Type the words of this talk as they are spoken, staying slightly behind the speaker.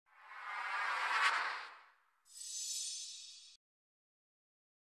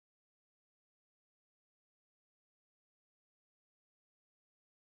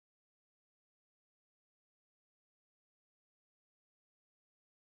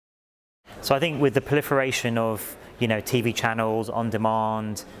So I think with the proliferation of TV channels on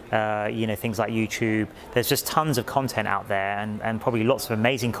demand, things like YouTube, there's just tons of content out there, and probably lots of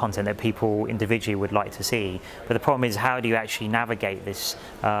amazing content that people individually would like to see. But the problem is, how do you actually navigate this,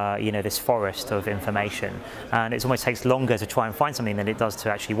 this forest of information? And it almost takes longer to try and find something than it does to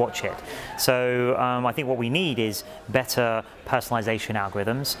actually watch it. So I think what we need is better personalization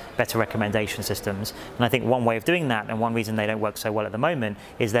algorithms, better recommendation systems. And I think one way of doing that, and one reason they don't work so well at the moment,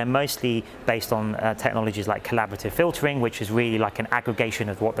 is they're mostly based on technologies like collaborative filtering, which is really like an aggregation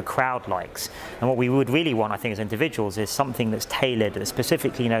of what the crowd likes. And what we would really want, I think, as individuals, is something that's tailored, that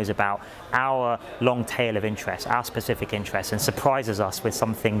specifically knows about our long tail of interests, our specific interests, and surprises us with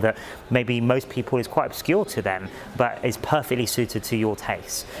something that maybe most people is quite obscure to them, but is perfectly suited to your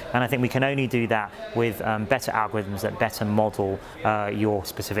tastes. And I think we can only do that with better algorithms that better model your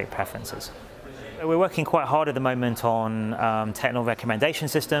specific preferences. We're working quite hard at the moment on technical recommendation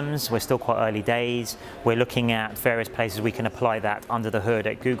systems. We're still quite early days. We're looking at various places we can apply that under the hood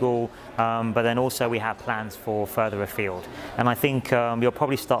at Google, but then also we have plans for further afield. And I think you'll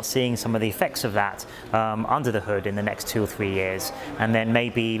probably start seeing some of the effects of that under the hood in the next 2 or 3 years. And then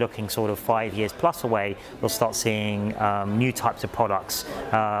maybe looking sort of 5 years plus away, we'll start seeing new types of products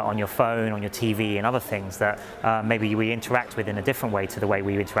on your phone, on your TV, and other things that maybe we interact with in a different way to the way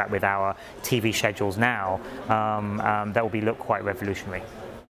we interact with our TV schedules now, that will look quite revolutionary.